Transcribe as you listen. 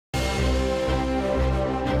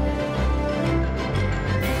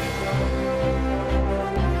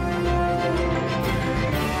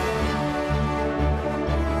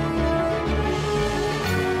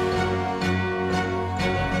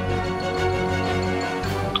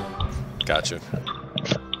Gotcha.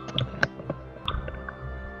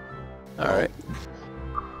 Alright.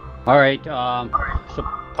 Alright, so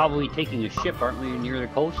probably taking a ship, aren't we, near the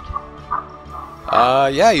coast?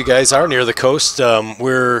 Yeah, you guys are near the coast.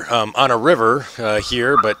 We're on a river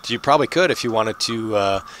here, but you probably could if you wanted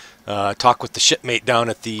to talk with the shipmate down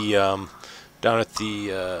at the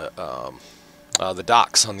the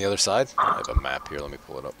docks on the other side. I have a map here. Let me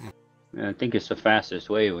pull it up. I think it's the fastest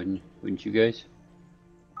way, wouldn't you guys?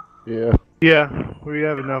 Yeah. Yeah, we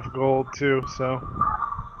have enough gold too, so.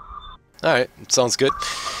 All right, sounds good.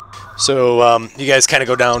 So you guys kind of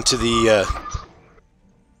go down to the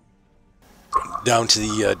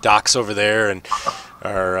docks over there and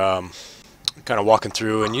are kind of walking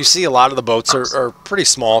through, and you see a lot of the boats are pretty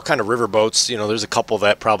small, kind of river boats. You know, there's a couple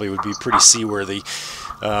that probably would be pretty seaworthy.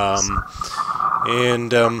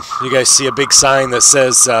 And you guys see a big sign that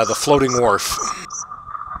says the Floating Wharf.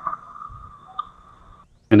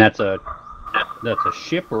 And that's a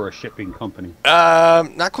ship or a shipping company?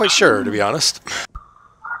 Not quite sure, to be honest.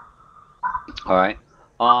 All right.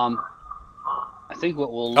 I think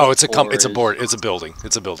what we'll Oh, it's a building.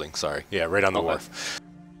 It's a building. Sorry. Yeah, right on the wharf.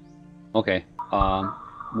 Okay. I'll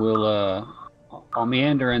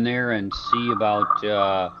meander in there and see about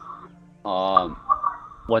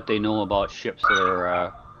what they know about ships that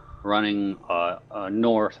are running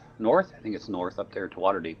north. North? I think it's north up there to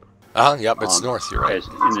Waterdeep. Yep, it's north. You're right.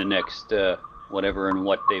 In the next whatever, and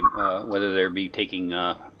what they whether they'll be taking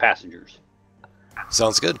passengers.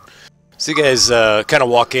 Sounds good. So you guys kind of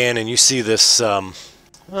walk in, and you see this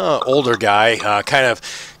older guy, kind of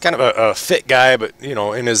a fit guy, but you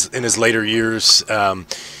know, in his later years, kind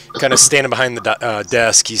of standing behind the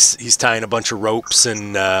desk. He's tying a bunch of ropes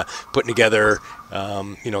and putting together,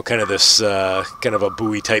 you know, kind of this kind of a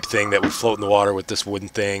buoy type thing that would float in the water with this wooden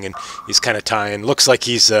thing, and he's kind of tying. Looks like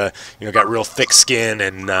he's you know, got real thick skin,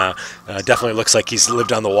 and definitely looks like he's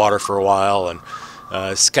lived on the water for a while, and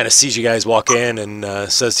kind of sees you guys walk in and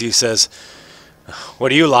says, "What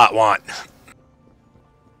do you lot want?"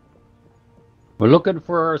 We're looking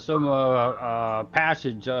for some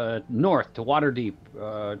passage north to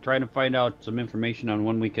Waterdeep. Trying to find out some information on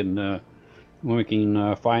when we can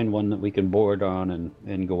find one that we can board on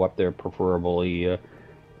and go up there. Preferably,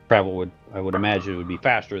 travel I would imagine it would be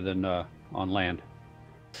faster than on land.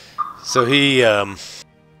 So he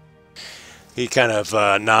kind of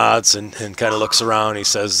nods and kind of looks around. He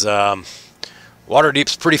says,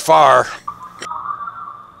 "Waterdeep's pretty far."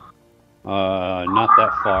 Not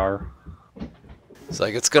that far. It's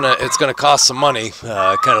like it's gonna cost some money.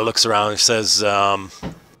 Kind of looks around and says,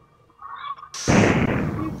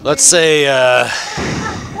 "Let's say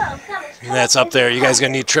that's up there. You guys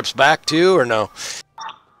gonna need trips back too, or no?"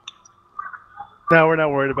 No, we're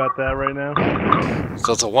not worried about that right now.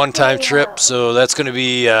 So it's a one-time trip. So that's gonna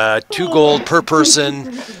be 2 gold per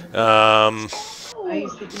person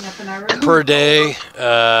per day.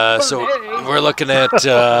 So we're looking at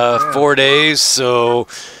 4 days. So.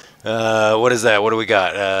 What is that? What do we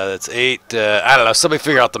got? That's 8. I don't know. Somebody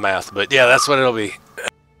figure out the math, but yeah, that's what it'll be.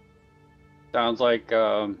 Sounds like.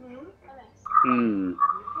 How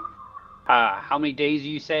many days are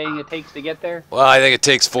you saying it takes to get there? Well, I think it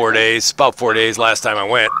takes 4 days. About 4 days last time I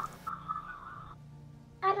went.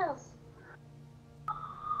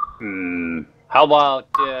 How about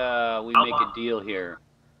we make a deal here?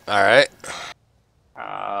 All right.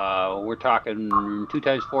 We're talking 2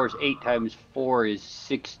 times 4 is 8 times 4 is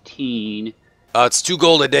 16. It's 2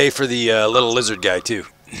 gold a day for the little lizard guy too.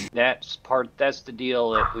 That's the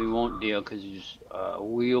deal that we won't deal, because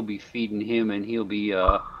we'll be feeding him and he'll be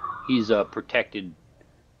he's protected.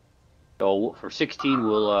 So for 16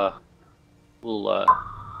 we'll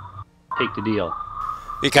take the deal.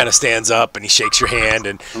 He kind of stands up and he shakes your hand,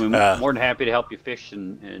 and I'm more than happy to help you fish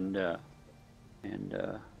and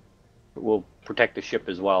we'll protect the ship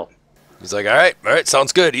as well. He's like, all right,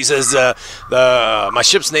 sounds good. He says, my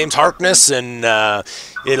ship's name's Harkness, and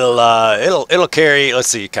it'll carry. Let's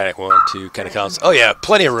see, kind of 1, 2, kind of counts. Oh yeah,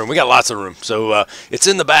 plenty of room. We got lots of room. So it's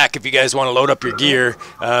in the back if you guys want to load up your gear.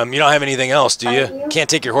 You don't have anything else, do you? Can't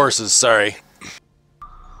take your horses. Sorry.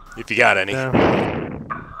 If you got any.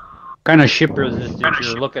 What kind of ship is this that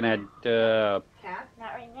you're looking at?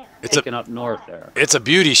 It's taking up north there. It's a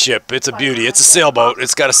beauty ship. It's a beauty. It's a sailboat.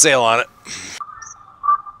 It's got a sail on it.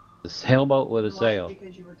 A sailboat with a sail.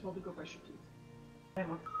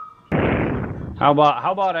 How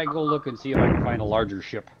about I go look and see if I can find a larger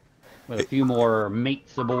ship with a few more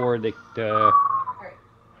mates aboard that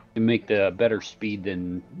make the better speed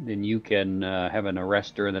than you can having a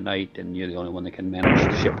rest during the night, and you're the only one that can manage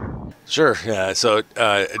the ship. Sure. Yeah. So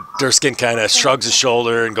Durskin kind of shrugs his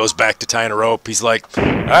shoulder and goes back to tying a rope. He's like, "All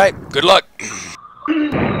right, good luck."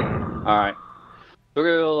 All right.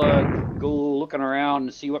 We'll go looking around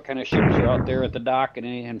and see what kind of ships are out there at the dock,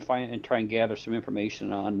 and try and gather some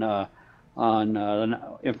information on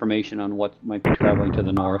information on what might be traveling to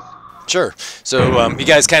the north. Sure. So you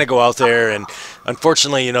guys kind of go out there, and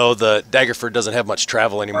unfortunately, you know, the Daggerford doesn't have much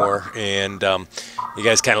travel anymore, and you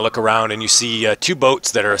guys kind of look around and you see two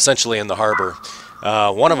boats that are essentially in the harbor.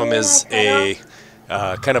 One of them is a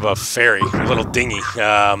kind of a ferry, a little dinghy,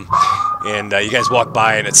 and you guys walk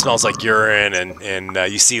by and it smells like urine, and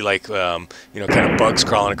you see like you know, kind of bugs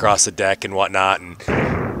crawling across the deck and whatnot, and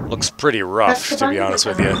looks pretty rough, to be honest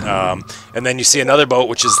with you. And then you see another boat,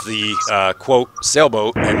 which is the quote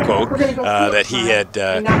sailboat, end quote, that he had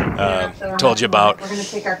told you about. We're going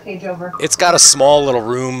to take our cage over. It's got a small little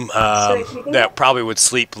room that probably would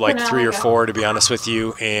sleep like 3 or 4, to be honest with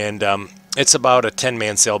you, and it's about a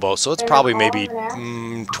 10-man sailboat, so it's probably maybe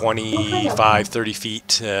 25, 30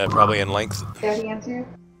 feet probably in length.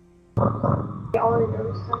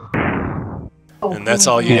 And that's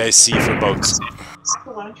all you guys see for boats.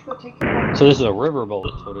 So this is a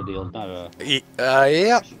riverboat sort of deal, not a...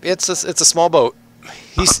 yeah, it's a small boat.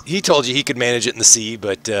 He told you he could manage it in the sea,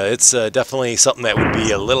 but it's definitely something that would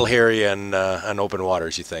be a little hairy on open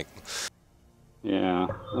waters, you think. Yeah,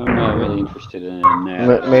 I'm not really interested in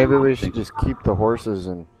that. Maybe we should just keep the horses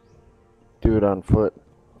and do it on foot.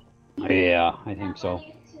 Yeah, I think so.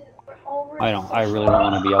 I really don't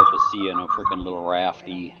want to be out to sea in a freaking little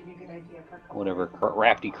rafty, whatever,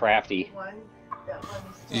 crafty.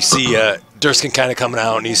 You see Durskin kind of coming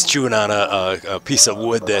out, and he's chewing on a piece of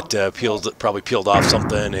wood that probably peeled off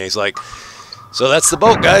something, and he's like, "So that's the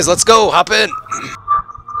boat, guys. Let's go. Hop in."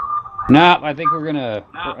 Nah, I think we're gonna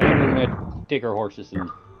take our horses and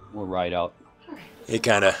we'll ride out. He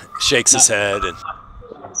kind of shakes his head, and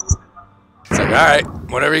it's like, "All right,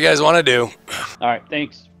 whatever you guys want to do." All right,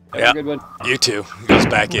 thanks. Have a good one. You too. Goes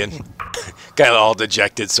back in, kind of all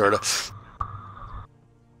dejected, sort of.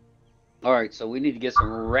 All right, so we need to get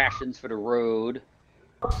some rations for the road,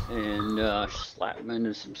 and slap them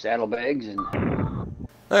into some saddlebags. And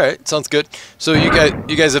all right, sounds good. So you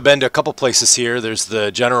guys have been to a couple places here. There's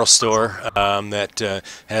the general store that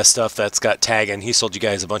has stuff that's got tagging. He sold you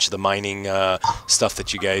guys a bunch of the mining stuff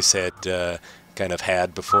that you guys had kind of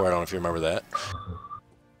had before. I don't know if you remember that.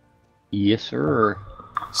 Yes, sir.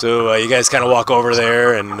 So you guys kind of walk over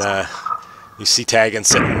there, and you see Taggin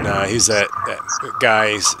sitting. He's that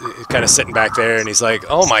guy. He's kind of sitting back there, and he's like,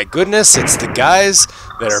 "Oh my goodness, it's the guys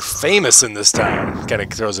that are famous in this town." Kind of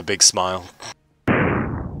throws a big smile.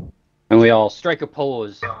 And we all strike a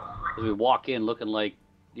pose as we walk in, looking like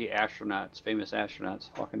the astronauts, famous astronauts,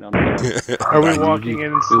 walking down the hall. Are we walking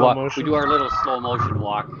in slow motion? We do our little slow motion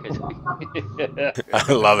walk.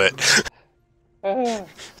 I love it.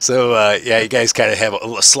 So yeah, you guys kind of have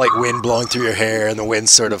a slight wind blowing through your hair, and the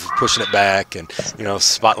wind's sort of pushing it back, and you know,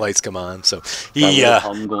 spotlights come on. So he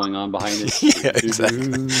hum going on behind it. Yeah,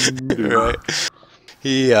 exactly. Right.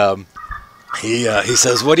 He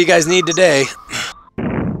says, "What do you guys need today?"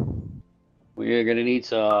 We're gonna need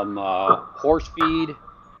some horse feed.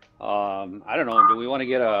 I don't know. Do we want to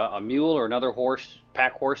get a mule or another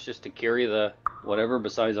pack horse, just to carry the whatever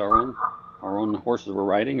besides our own horses we're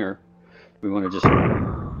riding, or do we want to just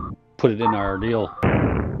put it in our deal?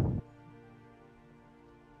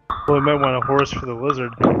 Well, we might want a horse for the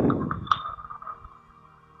lizard.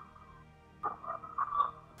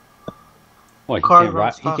 Well, he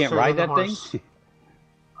can't ride that thing?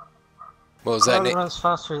 What was that, Car Nate? runs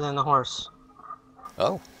faster than the horse.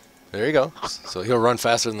 Oh, there you go. So he'll run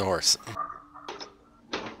faster than the horse.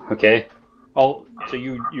 Okay. Oh, so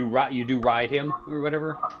you do ride him or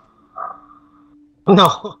whatever?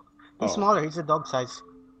 No, he's Oh. smaller. He's a dog size.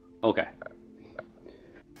 Okay.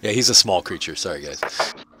 Yeah, he's a small creature. Sorry, guys.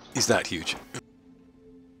 He's not huge.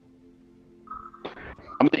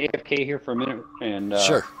 I'm gonna AFK here for a minute and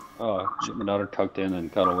Sure. get my daughter tucked in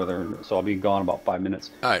and cuddle with her, so I'll be gone about 5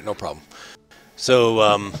 minutes. All right, no problem.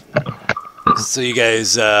 So, so you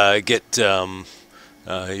guys get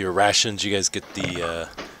your rations. You guys get the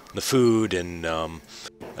food and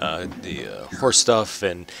the horse stuff.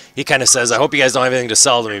 And he kind of says, "I hope you guys don't have anything to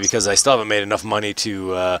sell to me, because I still haven't made enough money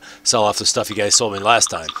to sell off the stuff you guys sold me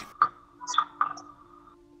last time."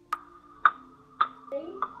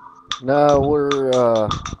 No,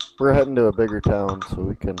 we're heading to a bigger town so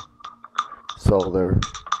we can sell there.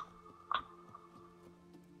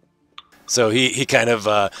 So he kind of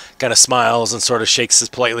smiles and sort of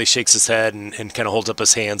politely shakes his head and kind of holds up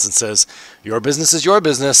his hands and says, "Your business is your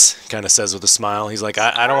business." Kind of says with a smile. He's like,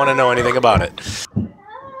 I don't want to know anything about it.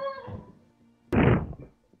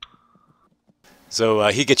 So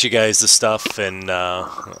he gets you guys the stuff and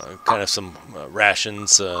kind of some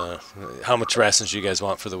rations. How much rations do you guys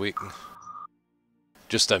want for the week?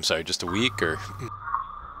 Just a week or?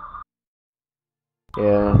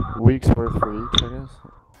 Yeah, a week's worth for each, I guess.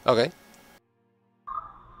 Okay.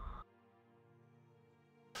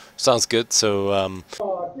 Sounds good. So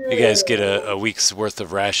you guys get a week's worth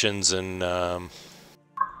of rations and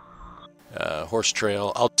horse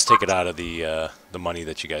trail. I'll just take it out of the money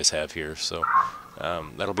that you guys have here. So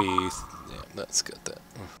that'll be, yeah, that's good. That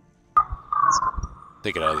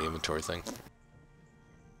take it out of the inventory thing.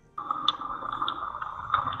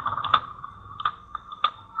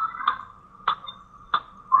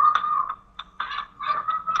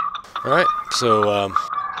 All right. So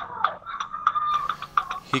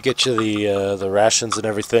he gets you the rations and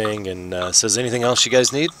everything, and says, anything else you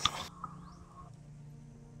guys need?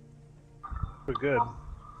 We're good.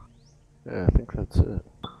 Yeah, I think that's it.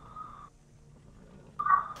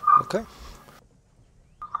 Okay.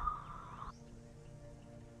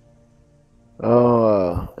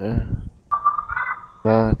 Oh, yeah.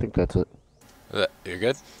 No, I think that's it. You're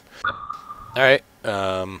good? All right.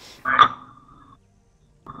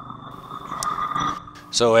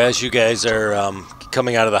 So as you guys are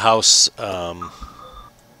coming out of the house, can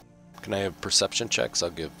I have perception checks? I'll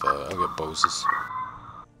give Bose's.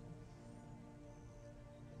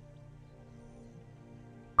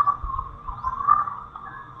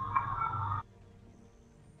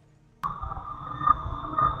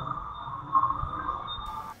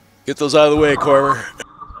 Get those out of the way, Cormer.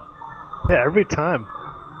 Yeah, every time.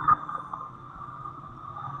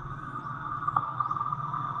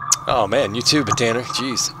 Oh man, you too, Bataner.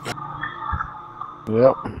 Jeez.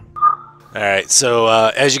 Yep. All right, so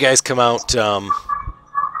as you guys come out,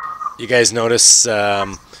 you guys notice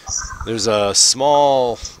there's a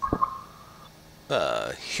small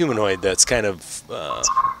humanoid that's kind of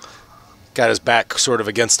got his back sort of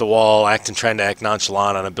against the wall, trying to act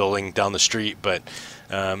nonchalant on a building down the street, but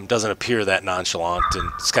doesn't appear that nonchalant, and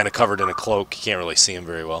it's kind of covered in a cloak. You can't really see him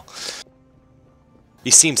very well.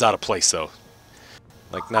 He seems out of place, though.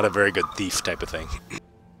 Like, not a very good thief type of thing.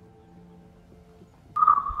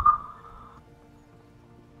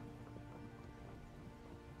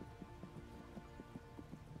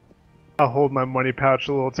 I'll hold my money pouch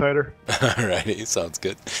a little tighter. Alrighty, sounds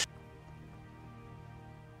good.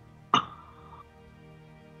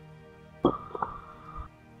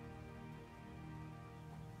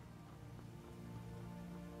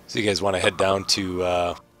 So you guys want to head down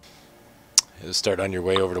to start on your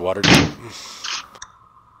way over to Waterdeep?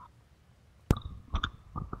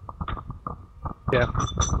 Yeah.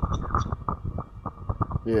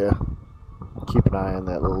 Yeah. Keep an eye on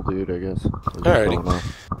that little dude, I guess.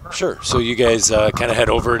 Alrighty. Sure. So you guys kind of head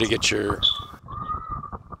over to get your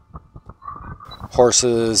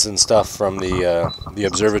horses and stuff from the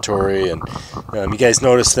observatory, and you guys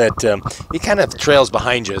notice that he kind of trails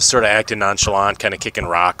behind you, sort of acting nonchalant, kind of kicking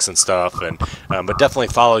rocks and stuff, and but definitely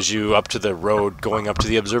follows you up to the road going up to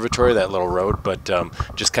the observatory, that little road, but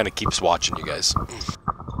just kind of keeps watching you guys.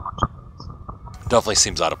 Definitely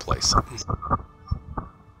seems out of place.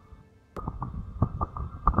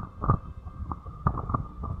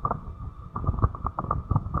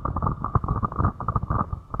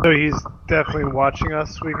 So he's definitely watching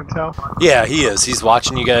us, we can tell? Yeah, he is. He's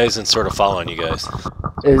watching you guys and sort of following you guys.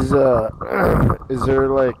 Is there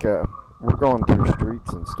like we're going through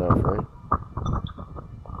streets and stuff, right?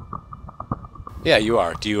 Yeah, you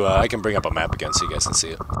are. Do you? I can bring up a map again so you guys can see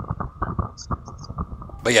it.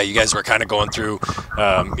 But yeah, you guys were kind of going through,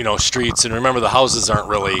 streets, and remember the houses aren't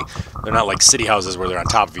really, they're not like city houses where they're on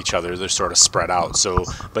top of each other, they're sort of spread out. So,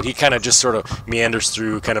 but he kind of just sort of meanders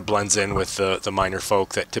through, kind of blends in with the minor folk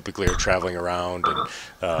that typically are traveling around, and,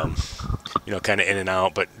 kind of in and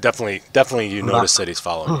out, but definitely you notice that he's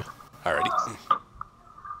following you. Alrighty.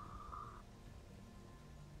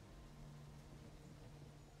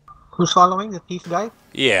 Who's following? The thief guy?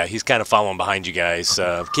 Yeah, he's kind of following behind you guys,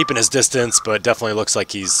 keeping his distance, but definitely looks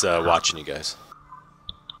like he's watching you guys.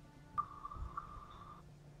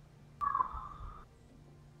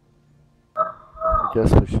 I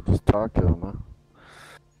guess we should just talk to him, huh?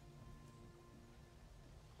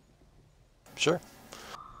 Sure.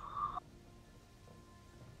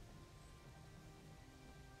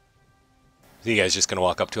 You guys just gonna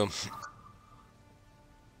walk up to him?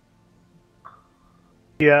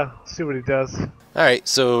 Yeah, see what he does. All right,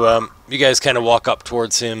 so you guys kind of walk up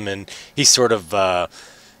towards him, and he sort of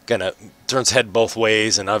kind of turns head both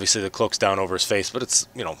ways, and obviously the cloak's down over his face, but it's,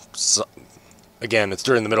 you know, again, it's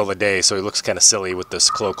during the middle of the day, so he looks kind of silly with this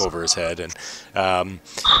cloak over his head, and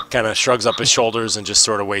kind of shrugs up his shoulders and just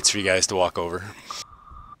sort of waits for you guys to walk over.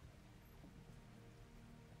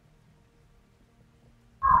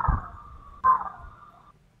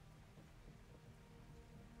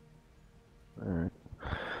 All right.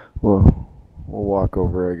 Well, we'll walk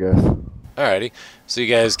over, I guess. Alrighty, so you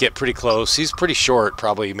guys get pretty close. He's pretty short,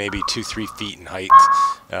 probably maybe 2-3 feet in height,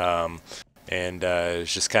 and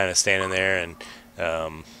is just kind of standing there, and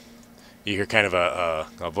you hear kind of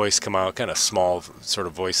a voice come out, kind of small sort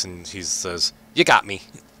of voice, and he says, "You got me."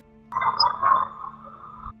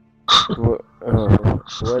 What?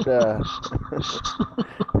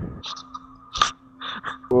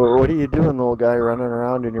 What are you doing, little guy, running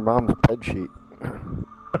around in your mom's bed sheet?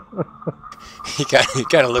 He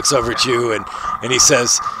kind of looks over at you, and he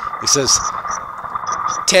says,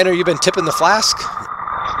 "Tanner, you been tipping the flask?"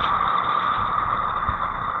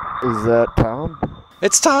 Is that Tom?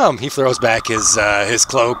 It's Tom. He throws back his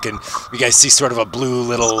cloak, and you guys see sort of a blue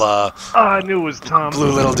little I knew it was Tom.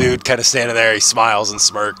 blue little dude kind of standing there. He smiles and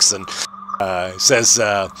smirks, and says,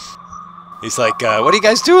 he's like, "What are you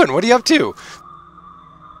guys doing? What are you up to?"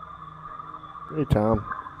 Hey, Tom.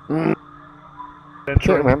 I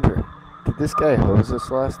can't remember. Did this guy hose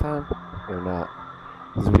us last time or not?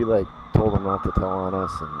 Because we told him not to tell on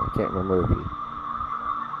us, and I can't remember if he.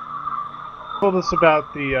 Told us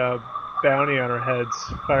about the bounty on our heads,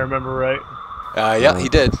 if I remember right. Yeah, he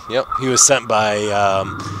did. Yep, he was sent by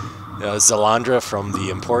Zalandra from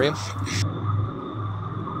the Emporium.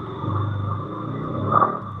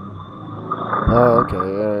 Oh, okay.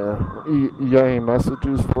 You got any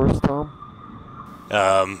messages for us, Tom?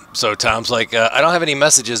 So Tom's like, I don't have any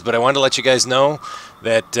messages, but I wanted to let you guys know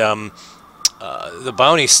that the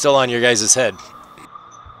bounty's still on your guys' head.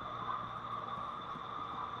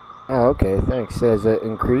 Oh, okay, thanks. Has it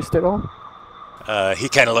increased at all? He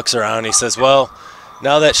kind of looks around and he says, well,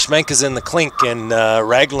 now that Schmenk is in the clink and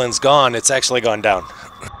Raglan's gone, it's actually gone down.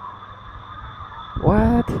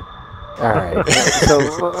 What? Alright, so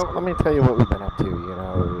let me tell you what we've been up to, you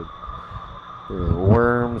know.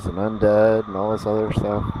 Worms and undead and all this other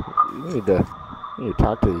stuff. You need to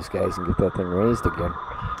talk to these guys and get that thing raised again.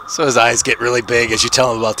 So his eyes get really big as you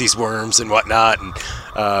tell him about these worms and whatnot, and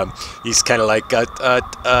he's kind of like,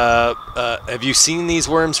 have you seen these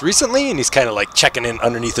worms recently? And he's kind of like checking in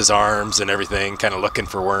underneath his arms and everything, kind of looking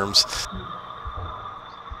for worms.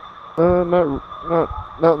 Not in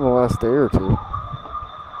the last day or two.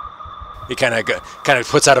 He kind of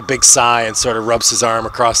puts out a big sigh and sort of rubs his arm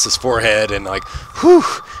across his forehead and like, whew.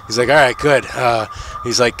 He's like, all right, good.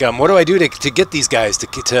 He's like, what do I do to get these guys to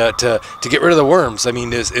get rid of the worms? I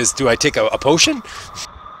mean, do I take a potion?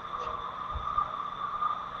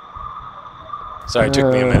 Sorry, it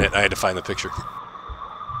took me a minute. I had to find the picture.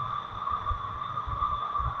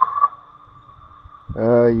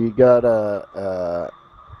 You gotta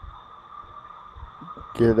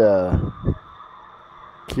get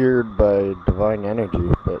cured by divine energy,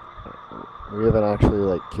 but we haven't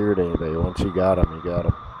actually cured anybody. Once you got him, you got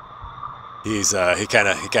him. He kind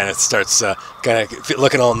of starts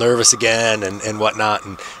looking all nervous again and whatnot,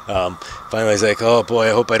 and finally he's like, oh boy,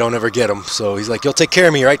 I hope I don't ever get him. So he's like, you'll take care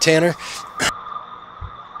of me, right, Tanner?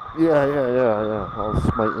 Yeah. I'll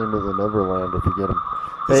smite into the Neverland if you get him.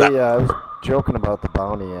 Hey, I was joking about the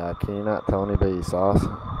bounty. Can you not tell anybody you saw us?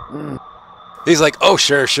 He's like, oh,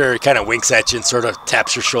 sure. He kind of winks at you and sort of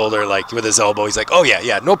taps your shoulder like with his elbow. He's like, oh,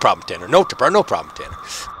 yeah, no problem, Tanner. No problem, Tanner.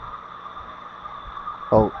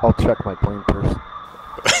 I'll check my coin purse.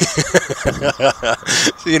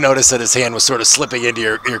 So you notice that his hand was sort of slipping into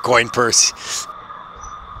your coin purse.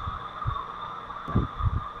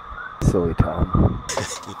 Silly Tom.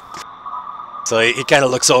 So he kind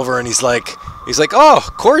of looks over and he's like, oh,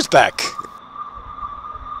 Core's back.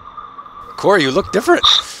 Core, you look different.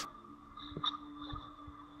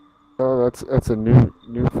 Oh, that's a new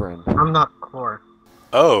friend. I'm not Core.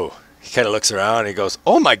 Oh, he kind of looks around and he goes,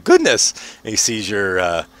 "Oh my goodness!" And he sees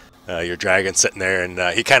your dragon sitting there, and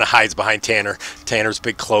he kind of hides behind Tanner's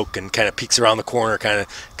big cloak, and kind of peeks around the corner, kind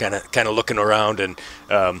of looking around, and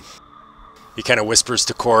he kind of whispers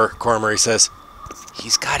to Cormer. He says,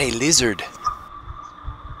 "He's got a lizard."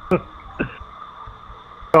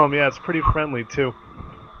 Yeah, it's pretty friendly too.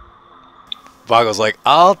 Vago's like,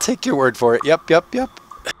 "I'll take your word for it. Yep."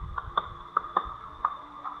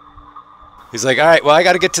 He's like, all right, well, I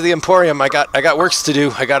got to get to the Emporium. I got works to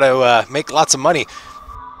do. I got to make lots of money.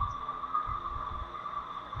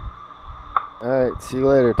 right. See you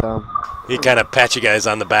later, Tom. He kind of pats you guys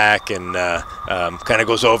on the back and kind of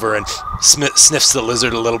goes over and sniffs the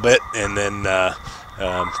lizard a little bit, and then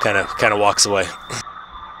kind of walks away.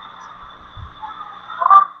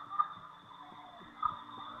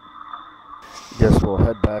 Guess we'll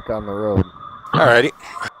head back on the road. Alrighty.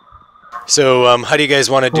 So how do you guys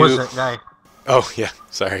want to Who was do? that guy? Oh yeah,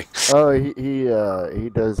 sorry. Oh, he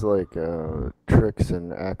does like tricks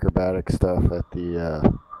and acrobatic stuff at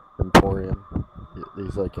the Emporium.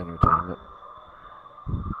 He's like entertainment.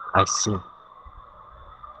 I see.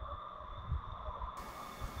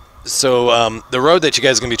 So the road that you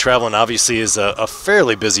guys are going to be traveling obviously is a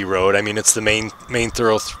fairly busy road. I mean, it's the main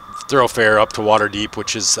thoroughfare up to Waterdeep,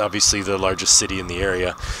 which is obviously the largest city in the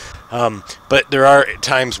area. But there are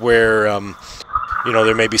times where you know,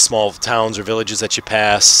 there may be small towns or villages that you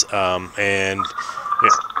pass, and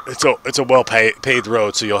it's a well paved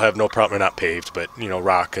road, so you'll have no problem. Not paved, but you know,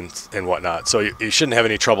 rock and whatnot. So you shouldn't have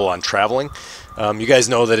any trouble on traveling. You guys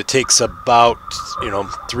know that it takes about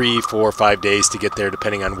 3, 4, 5 days to get there,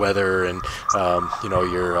 depending on weather and you know,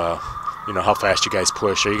 your how fast you guys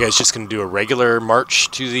push. Are you guys just going to do a regular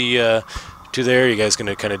march to the to there? Or are you guys going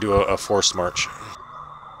to kind of do a forced march?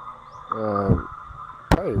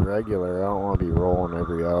 Probably regular. I don't want to be rolling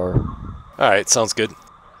every hour. All right, sounds good.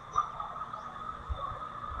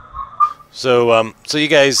 So so you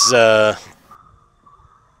guys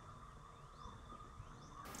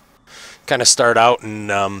kind of start out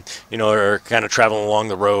and you know, are kind of traveling along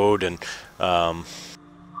the road, and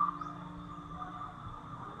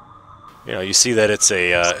you know, you see that it's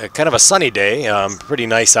a kind of a sunny day, pretty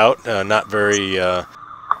nice out, not very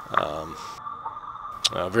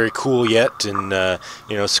very cool yet, and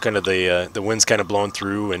you know, it's kind of the wind's kind of blowing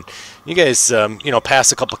through, and you guys you know,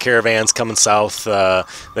 pass a couple caravans coming south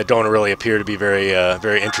that don't really appear to be very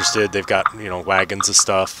interested. They've got, you know, wagons and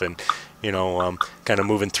stuff, and you know, kind of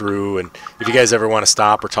moving through. And if you guys ever want to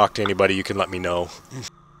stop or talk to anybody, you can let me know.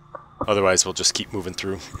 Otherwise, we'll just keep moving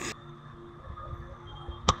through.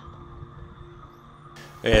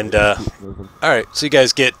 And all right, so you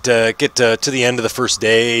guys get to the end of the first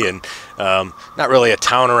day, and not really a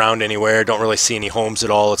town around anywhere. Don't really see any homes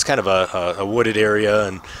at all. It's kind of a wooded area,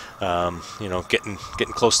 and you know, getting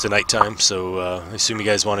close to nighttime. So I assume you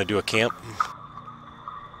guys want to do a camp.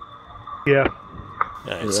 Yeah.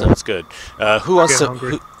 All right, sounds good. Who wants to?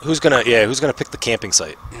 Who's gonna pick the camping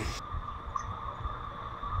site?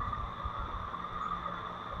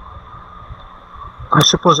 I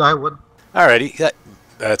suppose I would. Alrighty,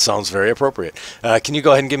 that sounds very appropriate. Can you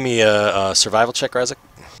go ahead and give me a survival check, Razak?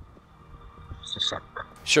 Just a sec.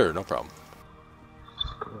 Sure, no problem.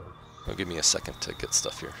 It'll give me a second to get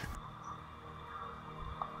stuff here.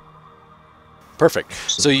 Perfect.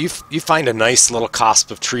 So you find a nice little copse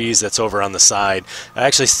of trees that's over on the side. It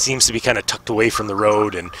actually seems to be kind of tucked away from the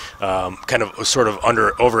road, and kind of sort of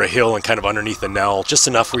over a hill and kind of underneath the knell, just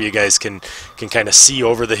enough where you guys can kind of see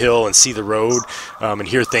over the hill and see the road, and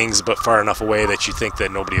hear things, but far enough away that you think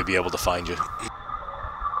that nobody will be able to find you.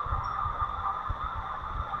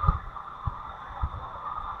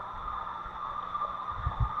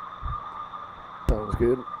 Sounds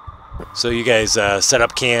good. So you guys set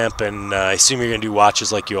up camp, and I assume you're going to do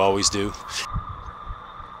watches like you always do.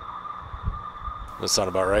 That sound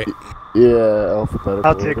about right? Yeah, alphabetical.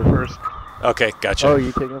 I'll take it first. Okay, gotcha. Oh,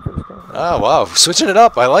 you taking it first? Oh, wow. Switching it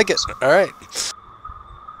up. I like it. All right.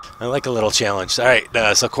 I like a little challenge. All right,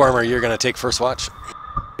 so Cormer, you're going to take first watch?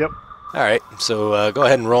 Yep. All right, so go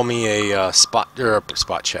ahead and roll me a spot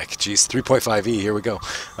check. Jeez, 3.5E. Here we go.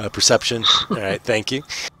 Perception. All right, thank you.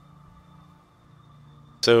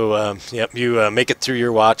 So, yep, you make it through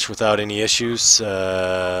your watch without any issues.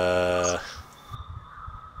 All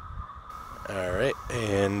right,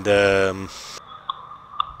 and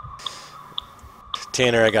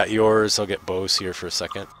Tanner, I got yours. I'll get Bose here for a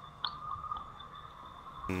second.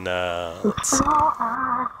 And, let's see.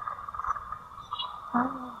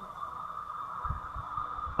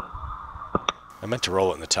 I meant to roll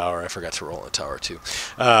it in the tower. I forgot to roll in the tower too.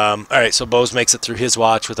 All right, so Bose makes it through his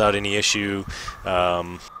watch without any issue.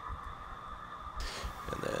 And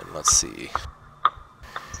then let's see,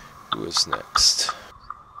 who is next?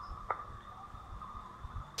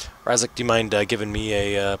 Razak, do you mind giving me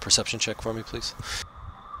a perception check for me, please?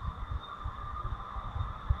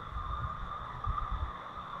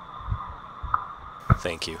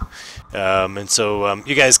 Thank you. And so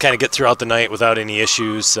you guys kind of get throughout the night without any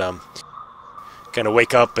issues. Kind of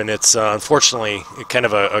wake up, and it's unfortunately kind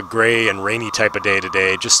of a gray and rainy type of day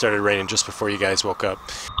today. It just started raining just before you guys woke up.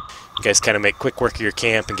 You guys kind of make quick work of your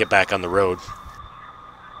camp and get back on the road.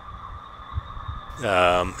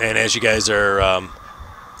 And as you guys are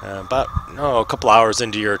About a couple hours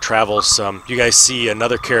into your travels, you guys see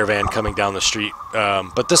another caravan coming down the street,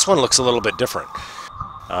 but this one looks a little bit different.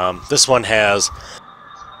 This one has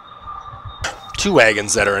 2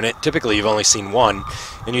 wagons that are in it. Typically, you've only seen one,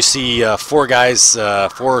 and you see 4 guys,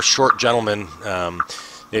 4 short gentlemen.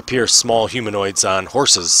 They appear small humanoids on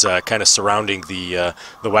horses, kind of surrounding the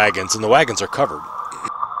wagons, and the wagons are covered.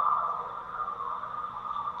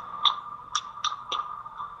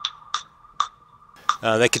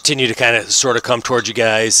 They continue to kind of sort of come towards you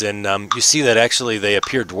guys, and you see that actually they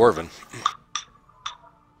appear dwarven.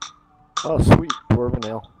 Oh, sweet. Dwarven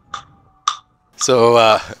ale.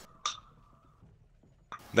 So,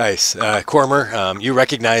 nice. Cormer, you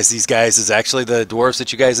recognize these guys as actually the dwarves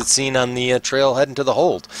that you guys had seen on the trail heading to the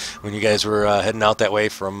hold when you guys were heading out that way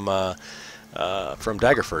from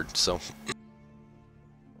Daggerford. So, I'm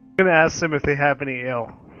gonna ask them if they have any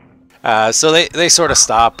ale. So they sort of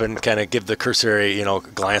stop and kind of give the cursory,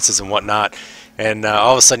 glances and whatnot, and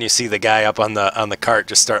all of a sudden you see the guy up on the cart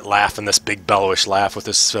just start laughing, this big bellowish laugh with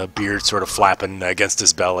his beard sort of flapping against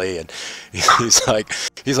his belly, and he's like,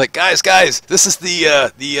 guys, this is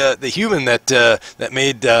the human that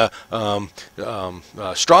made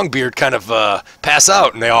Strongbeard kind of pass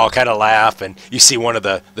out, and they all kind of laugh, and you see one of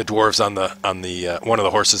the dwarves on the one of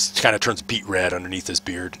the horses kind of turns beet red underneath his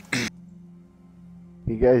beard.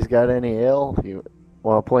 You guys got any ale? You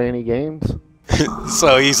want to play any games?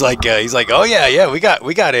 So he's like, oh yeah, we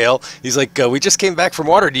got ale. He's like, we just came back from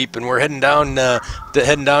Waterdeep, and we're heading down to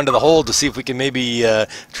the hold to see if we can maybe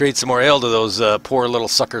trade some more ale to those poor little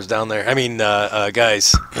suckers down there. I mean,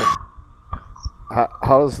 guys.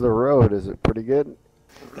 How's the road? Is it pretty good?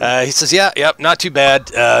 He says, yep, not too bad.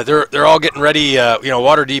 They're all getting ready.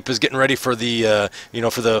 Waterdeep is getting ready for the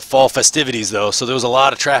for the fall festivities though. So there was a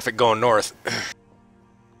lot of traffic going north.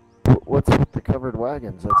 What's with the covered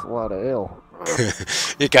wagons? That's a lot of ale.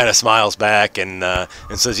 He kind of smiles back and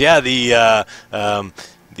says, "Yeah, the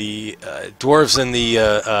dwarves in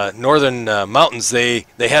the northern mountains they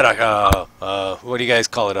had a what do you guys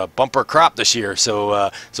call it, a bumper crop this year.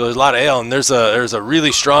 So there's a lot of ale, and there's a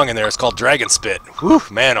really strong in there. It's called Dragon Spit. Whew,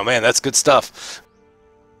 man, oh man, that's good stuff.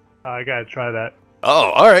 I gotta try that.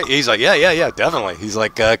 Oh, all right. He's like, yeah, definitely. He's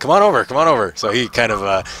like, come on over. So he kind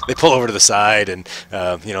of, they pull over to the side, and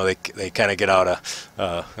they kind of get out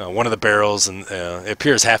one of the barrels, and it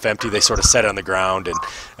appears half empty. They sort of set it on the ground and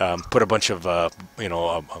put a bunch of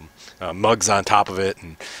mugs on top of it,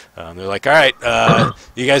 and they're like, all right,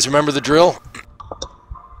 you guys remember the drill?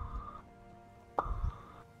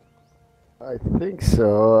 I think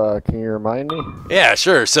so. Can you remind me? Yeah,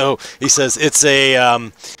 sure. So he says it's a.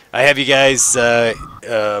 I have you guys.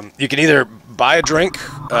 You can either buy a drink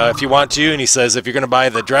if you want to, and he says if you're going to buy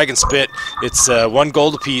the Dragon Spit, it's 1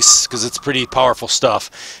 gold apiece because it's pretty powerful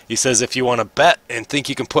stuff. He says if you want to bet and think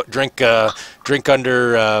you can put drink under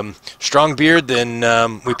Strongbeard,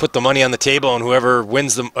 then we put the money on the table, and whoever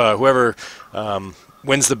wins the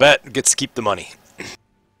bet gets to keep the money.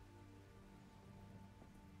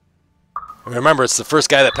 Remember, it's the first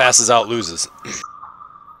guy that passes out loses.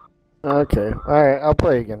 Okay. All right. I'll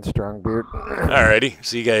play against Strongbeard. Alrighty.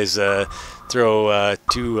 So you guys throw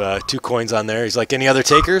two coins on there. He's like, any other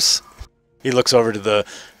takers? He looks over to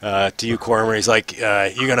you, Cormer. He's like,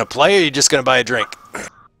 you gonna play, or you just gonna buy a drink?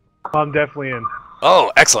 I'm definitely in.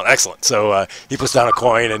 Oh, excellent. So he puts down a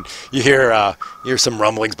coin, and you hear some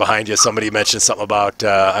rumblings behind you. Somebody mentioned something about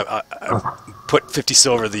I put 50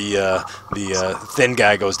 silver. The thin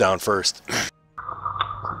guy goes down first.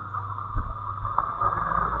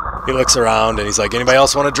 He looks around, and he's like, anybody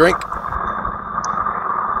else want a drink?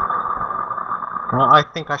 Well, I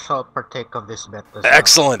think I shall partake of this bet as well.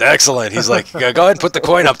 Excellent. He's like, go ahead and put the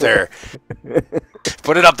coin up there.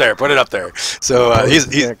 Put it up there. So he's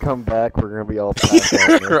gonna come back. We're gonna be all packed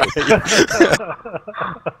out. Right.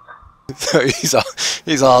 So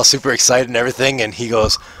he's all super excited and everything, and he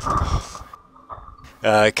goes,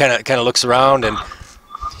 kind of looks around, and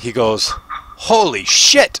he goes, holy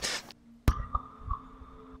shit!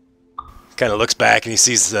 Kind of looks back, and he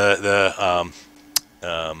sees Carl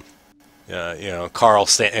kind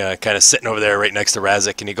of sitting over there right next to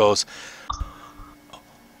Razik, and he goes,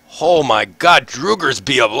 oh my god, Drugers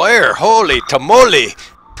be a Blair! Holy tamale!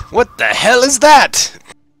 What the hell is that?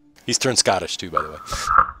 He's turned Scottish too, by the way.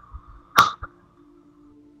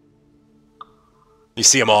 You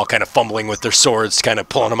see them all kind of fumbling with their swords, kind of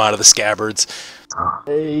pulling them out of the scabbards.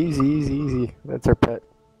 Hey, easy. That's our pet.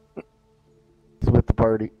 He's with the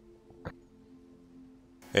party.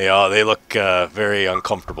 They look very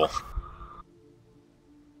uncomfortable.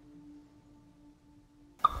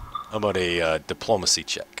 How about a diplomacy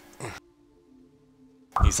check?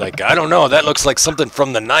 he's like, I don't know. That looks like something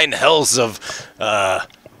from the 9 hells of, yeah.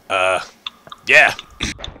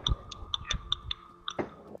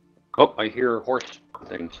 Oh, I hear horse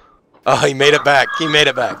things. Oh, he made it back. He made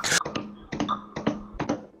it back.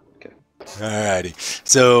 Okay. Alrighty.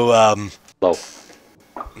 So, Low.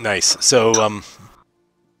 nice. So, all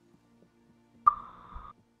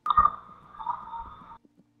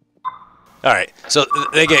right. So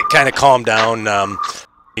they get kind of calmed down.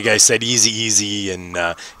 You guys said easy, and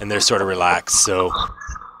they're sort of relaxed. So,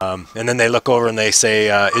 and then they look over and they say,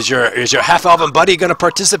 "Is your half-elven buddy going to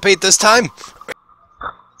participate this time?"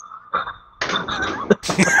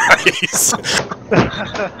 Nice.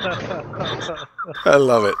 I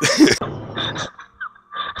love it.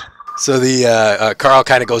 So the Carl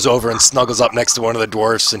kind of goes over and snuggles up next to one of the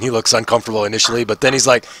dwarfs, and he looks uncomfortable initially, but then he's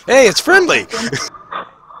like, "Hey, it's friendly."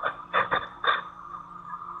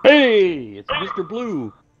 Hey, it's Mr.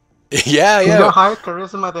 Blue. Yeah, You yeah. got higher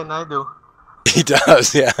charisma than I do. He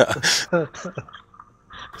does, yeah.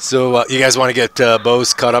 So you guys want to get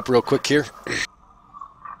bows caught up real quick here?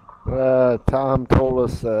 Tom told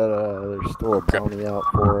us that there's still a bounty out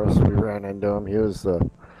for us. We ran into him. He was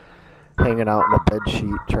hanging out in a bed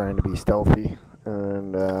sheet trying to be stealthy.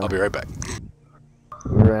 And I'll be right back.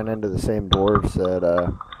 we ran into the same dwarves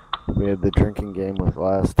that we had the drinking game with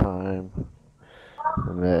last time.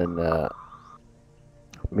 And then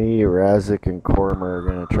me, Razik, and Cormer are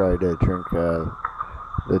going to try to drink the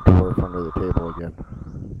dwarf under the table again.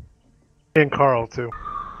 And Carl, too.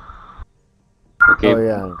 Okay. Oh,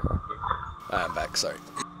 yeah, and Carl. I'm back, sorry.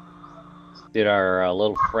 Did our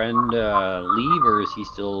little friend leave, or is he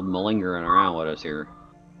still malingering around with us here?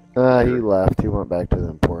 He left. He went back to the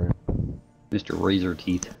Emporium. Mr. Razor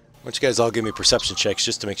Teeth. Why don't you guys all give me perception checks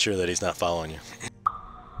just to make sure that he's not following you?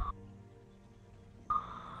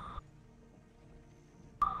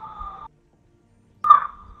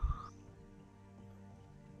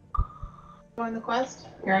 Join the quest.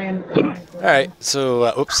 Here I am. Alright,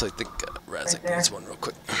 so, oops, I think Razik needs one real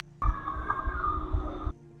quick.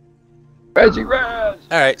 Reggie Raz!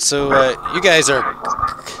 Alright, so you guys are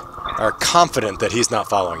confident that he's not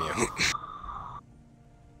following you.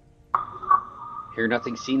 Hear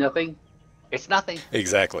nothing, see nothing? It's nothing.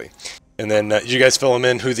 Exactly. And then you guys fill him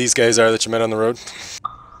in who these guys are that you met on the road?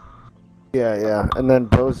 Yeah. And then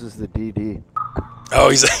Bose is the DD. Oh,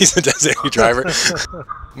 he's a designated driver.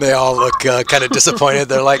 They all look kind of disappointed.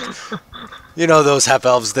 They're like, you know, those half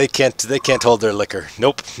elves. They can't hold their liquor.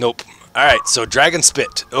 Nope. All right, so dragon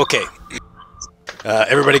spit. Okay.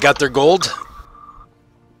 Everybody got their gold.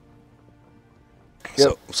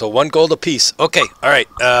 Yep. So 1 gold apiece. Okay. All right.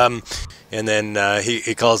 And then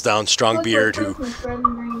he calls down Strongbeard, who,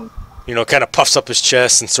 you know, kind of puffs up his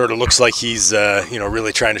chest and sort of looks like he's you know,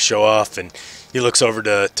 really trying to show off. And he looks over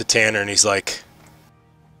to Tanner and he's like,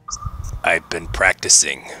 I've been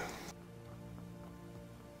practicing.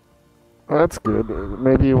 Well, that's good.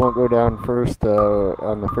 Maybe you won't go down first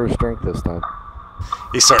on the first drink this time.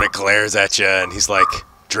 He sort of glares at you and he's like,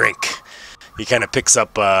 drink. He kind of picks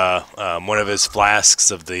up one of his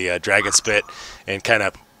flasks of the dragon spit and kind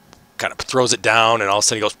of throws it down, and all of a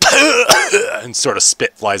sudden he goes, and sort of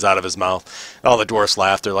spit flies out of his mouth. All the dwarfs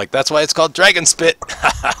laugh. They're like, that's why it's called dragon spit.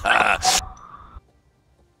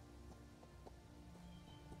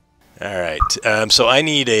 All right, so I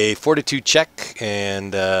need a fortitude check,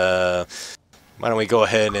 and why don't we go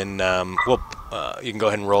ahead and you can go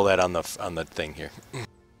ahead and roll that on the thing here.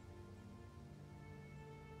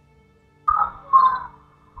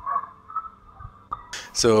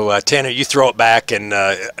 So Tanner, you throw it back and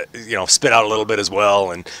you know, spit out a little bit as well,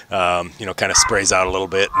 and you know, kind of sprays out a little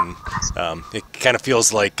bit, and it kind of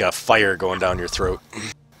feels like fire going down your throat.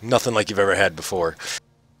 Nothing like you've ever had before.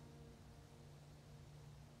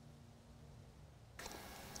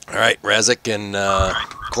 All right, Razik and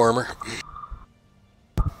Cormer.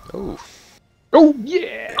 Oh. Oh,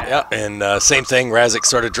 yeah! Yeah, and same thing. Razik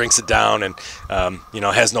sort of drinks it down, and you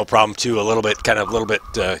know, has no problem too. A little bit, kind of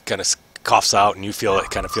coughs out, and you feel it,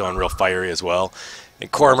 kind of feeling real fiery as well.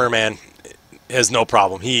 And Cormer, man, has no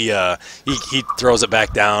problem. He throws it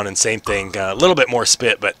back down, and same thing. A little bit more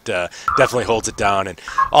spit, but definitely holds it down. And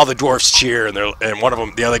all the dwarfs cheer, and one of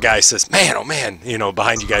them, the other guy says, "Man, oh man!" You know,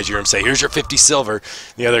 behind you guys, you hear him say, "Here's your 50 silver."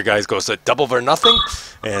 The other guy goes, "Double for nothing."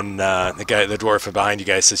 And the dwarf behind you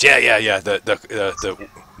guys says, "Yeah.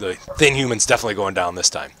 The thin human's definitely going down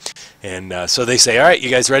this time." And so they say, "All right,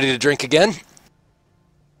 you guys ready to drink again?"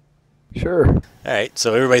 Sure. All right,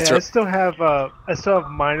 so everybody I still have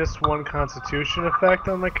 -1 Constitution effect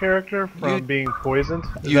on my character from being poisoned.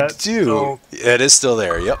 You do. It is still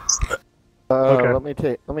there. Yep.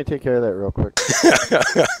 Okay. Let me take care of that real quick.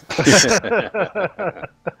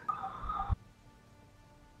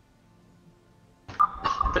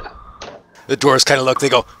 The dwarves kind of look. They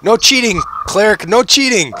go, "No cheating, cleric. No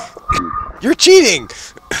cheating. You're cheating."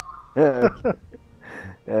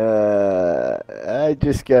 I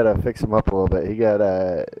just gotta fix him up a little bit. He got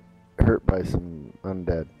hurt by some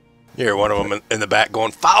undead. You hear one of them in the back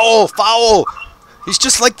going, "Foul! Foul! He's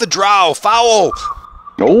just like the drow. Foul!"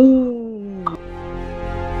 Oh.